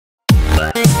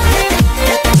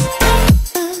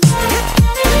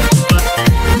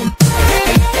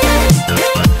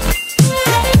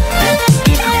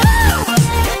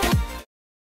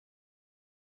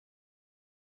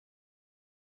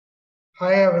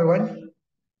Hi everyone.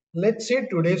 Let's see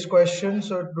today's question.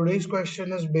 So today's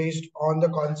question is based on the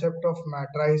concept of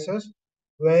matrices,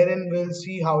 wherein we'll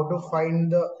see how to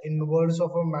find the inverse of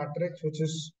a matrix, which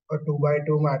is a 2 by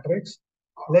 2 matrix.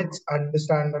 Let's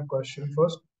understand the question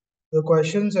first. The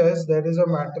question says there is a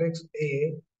matrix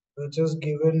A which is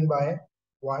given by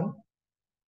 1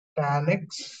 tan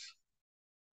x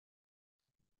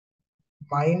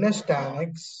minus tan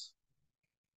x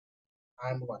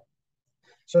and 1.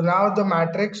 So now the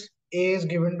matrix A is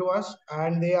given to us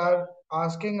and they are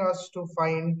asking us to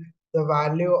find the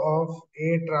value of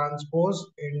A transpose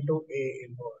into A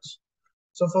inverse.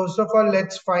 So first of all,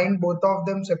 let's find both of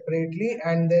them separately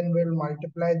and then we'll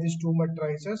multiply these two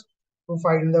matrices to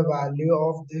find the value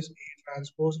of this A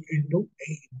transpose into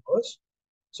A inverse.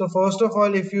 So first of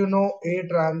all, if you know A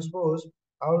transpose,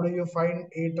 how do you find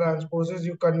A transposes?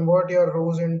 You convert your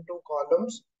rows into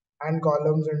columns and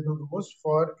columns into rows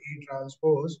for A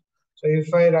transpose. So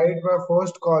if I write my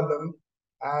first column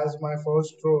as my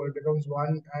first row, it becomes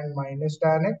 1 and minus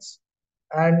tan x.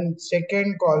 And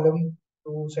second column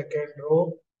to second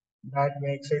row, that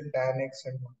makes it tan x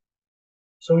and 1.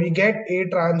 So we get A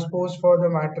transpose for the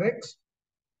matrix.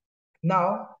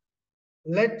 Now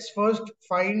let's first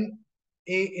find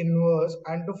A inverse,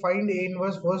 and to find A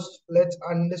inverse first let's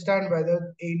understand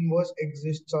whether A inverse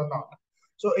exists or not.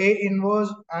 So A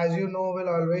inverse, as you know, will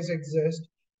always exist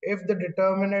if the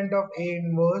determinant of A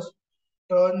inverse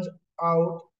turns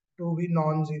out to be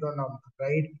non-zero number,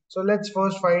 right? So let's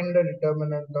first find the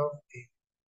determinant of A.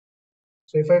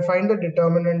 So if I find the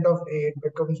determinant of A, it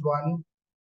becomes 1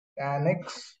 tan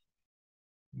x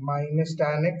minus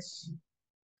tan x.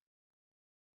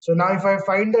 So now if I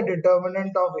find the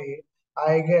determinant of A,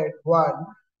 I get 1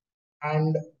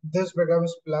 and this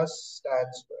becomes plus tan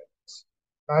square x.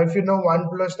 Now if you know 1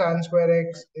 plus tan square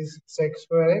x is sec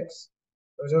square x,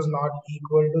 which is not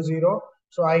equal to 0.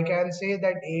 So I can say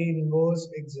that A inverse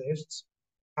exists.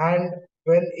 And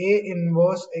when A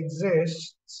inverse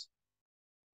exists,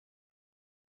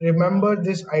 remember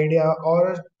this idea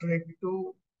or a trick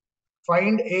to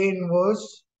find A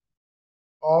inverse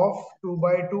of 2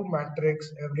 by 2 matrix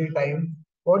every time.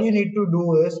 What you need to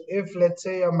do is, if let's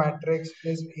say a matrix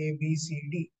is A, B, C,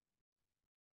 D.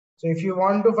 So if you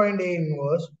want to find A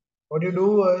inverse, what you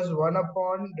do is 1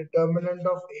 upon determinant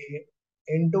of A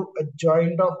into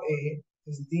adjoint of A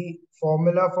is the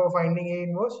formula for finding A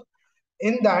inverse.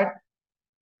 In that,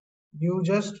 you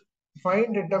just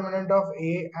find determinant of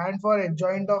A, and for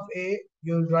adjoint of A,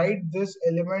 you write this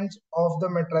elements of the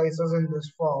matrices in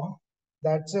this form.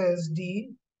 That says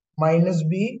D minus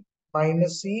B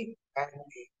minus C and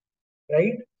A,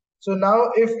 right? So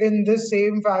now if in this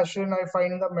same fashion I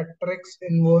find the matrix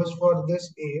inverse for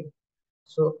this A,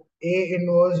 so A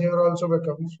inverse here also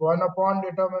becomes 1 upon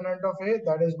determinant of A,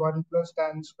 that is 1 plus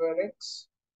tan square x.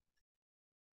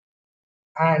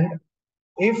 And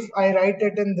if I write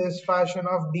it in this fashion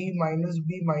of D minus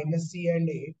B minus C and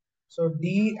A, so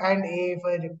D and A, if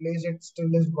I replace it,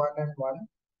 still is 1 and 1.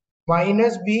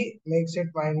 Minus B makes it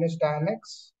minus tan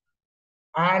x,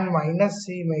 and minus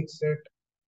C makes it.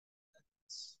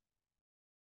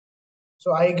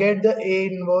 So I get the A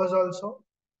inverse also.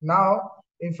 Now,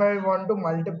 if I want to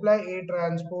multiply A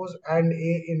transpose and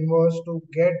A inverse to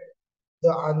get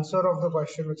the answer of the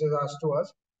question which is asked to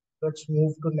us, let's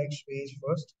move to next page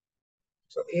first.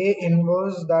 So A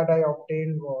inverse that I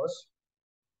obtained was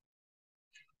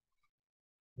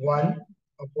 1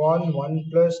 upon 1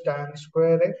 plus tan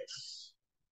square x.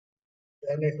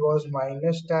 Then it was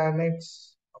minus tan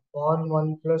x upon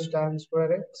 1 plus tan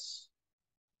square x.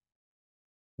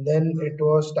 Then it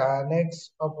was tan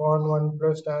x upon 1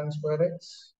 plus tan square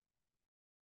x.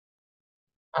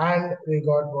 And we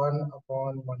got 1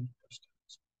 upon 1 plus tan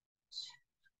square x.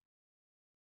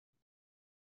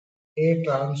 A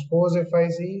transpose, if I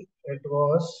see, it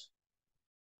was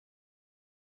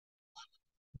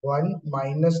 1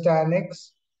 minus tan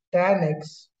x, and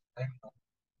 1.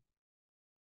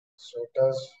 So it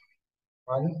is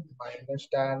 1 minus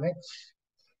tan x,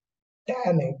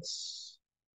 tan x.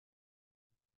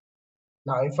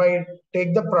 Now, if I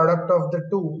take the product of the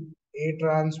two, A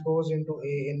transpose into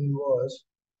A inverse,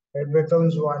 it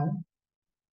becomes 1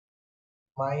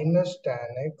 minus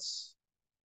tan x,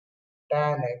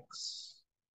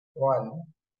 1.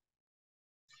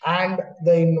 And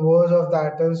the inverse of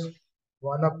that is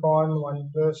 1 upon 1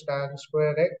 plus tan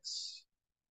square x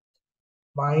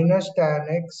minus tan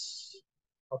x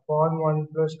upon 1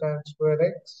 plus tan square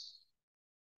x,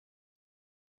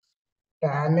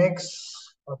 tan x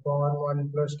upon 1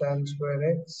 plus tan square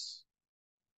x,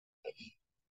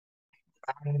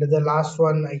 and the last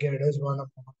one I get is 1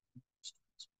 upon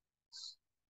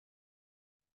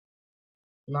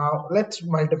Now let's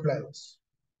multiply this.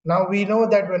 Now we know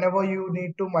that whenever you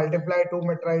need to multiply two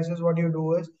matrices, what you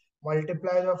do is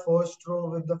multiply the first row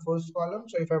with the first column.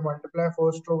 So if I multiply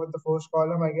first row with the first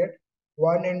column, I get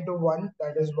 1 into 1,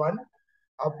 that is 1,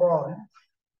 upon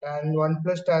tan 1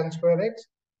 plus tan square x,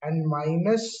 and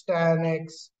minus tan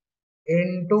x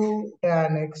into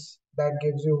tan x, that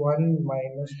gives you 1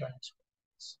 minus tan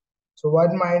square x. So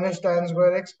 1 minus tan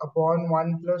square x upon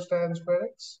 1 plus tan square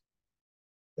x.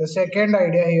 The second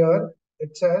idea here,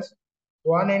 it says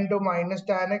 1 into minus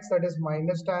tan x, that is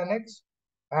minus tan x,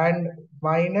 and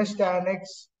minus tan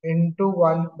x into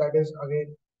 1, that is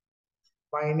again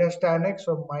minus tan x,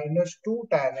 so minus 2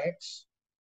 tan x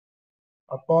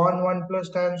upon 1 plus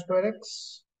tan square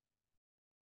x.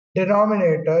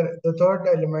 Denominator, the third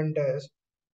element is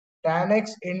tan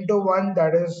x into 1,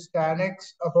 that is tan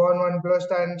x upon 1 plus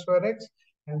tan square x,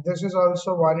 and this is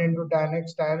also 1 into tan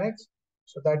x,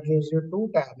 so that gives you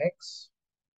 2 tan x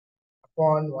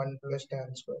upon 1 plus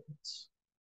tan square x.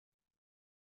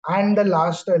 And the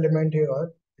last element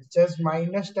here, it says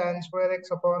minus tan square x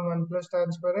upon 1 plus tan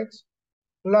square x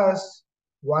plus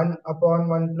 1 upon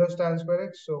 1 plus tan square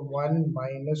x. So 1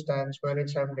 minus tan square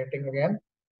x I'm getting again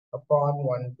upon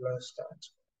 1 plus tan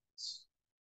square x.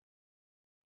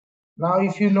 Now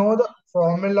if you know the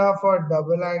formula for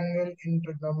double angle in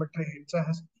trigonometry, it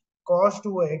says cos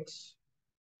 2x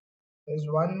is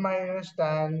 1 minus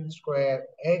tan square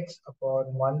x upon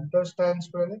 1 plus tan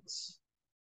square x,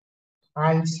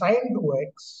 and sin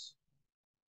 2x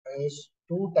is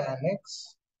 2 tan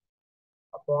x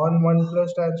upon 1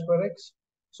 plus tan square x.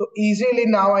 So easily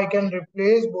now I can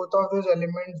replace both of these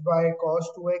elements by cos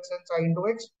 2x and sin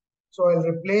 2x. So I'll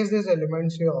replace these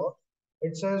elements here.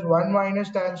 It says 1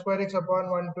 minus tan square x upon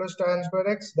 1 plus tan square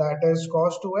x, that is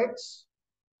cos 2x.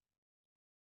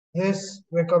 This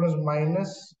becomes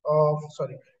minus of,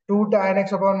 sorry, 2 tan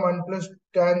x upon 1 plus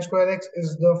tan square x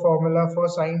is the formula for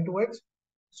sin 2x.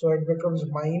 So it becomes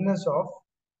minus of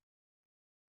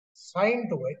sin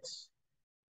 2x.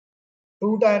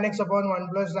 2 tan x upon 1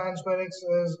 plus tan square x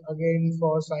is again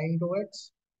for sin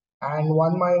 2x, and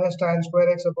 1 minus tan square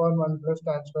x upon 1 plus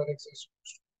tan square x is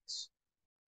cos 2x.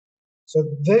 So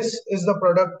this is the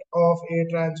product of A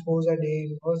transpose and A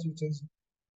inverse, which is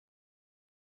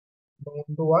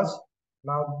known to us.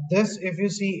 Now this, if you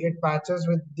see, it matches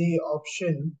with the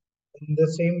option in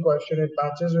the same question, it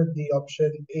matches with the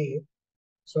option A.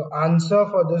 So answer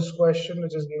for this question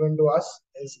which is given to us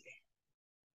is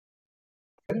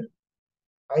A.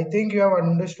 I think you have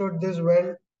understood this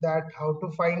well, that how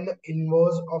to find the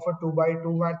inverse of a 2 by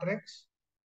 2 matrix.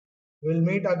 We'll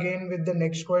meet again with the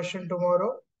next question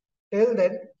tomorrow. Till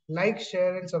then, like,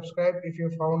 share and subscribe if you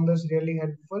found this really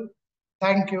helpful.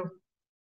 Thank you.